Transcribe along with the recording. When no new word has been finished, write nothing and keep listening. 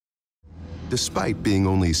despite being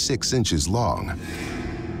only 6 inches long.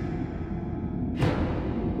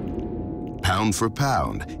 Pound for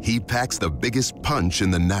pound, he packs the biggest punch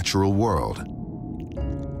in the natural world.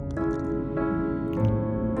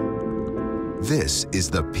 This is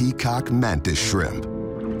the peacock mantis shrimp.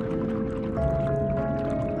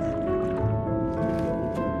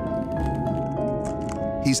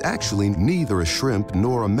 He's actually neither a shrimp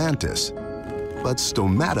nor a mantis, but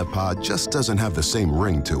stomatopod just doesn't have the same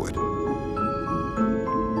ring to it.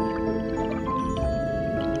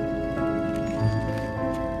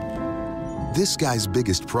 This guy's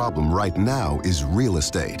biggest problem right now is real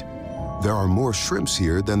estate. There are more shrimps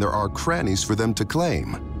here than there are crannies for them to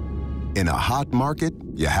claim. In a hot market,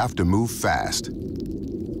 you have to move fast.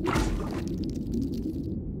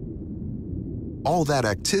 All that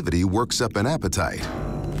activity works up an appetite.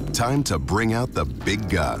 Time to bring out the big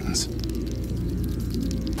guns.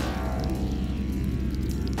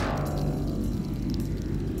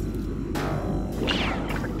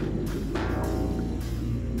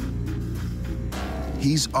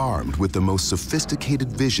 He's armed with the most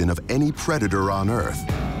sophisticated vision of any predator on Earth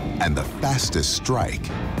and the fastest strike.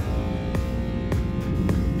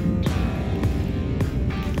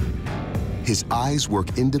 His eyes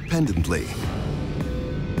work independently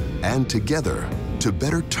and together to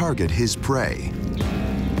better target his prey.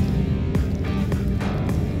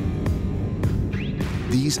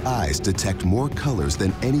 These eyes detect more colors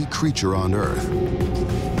than any creature on Earth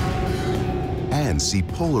and see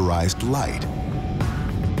polarized light.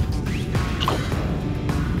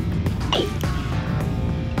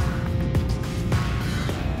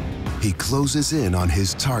 He closes in on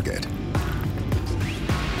his target.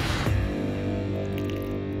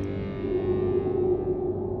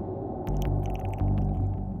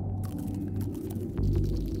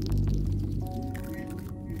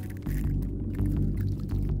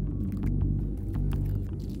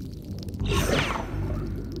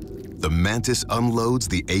 The mantis unloads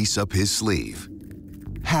the ace up his sleeve,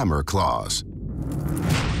 hammer claws.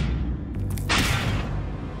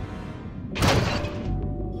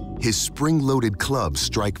 His spring-loaded clubs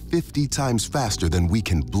strike 50 times faster than we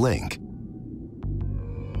can blink.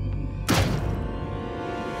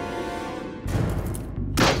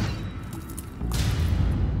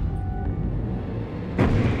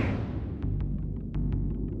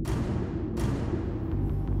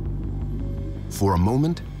 For a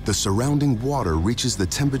moment, the surrounding water reaches the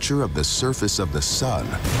temperature of the surface of the sun.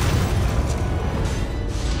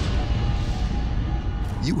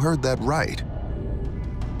 You heard that right.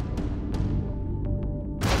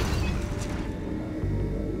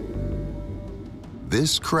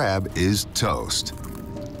 This crab is toast.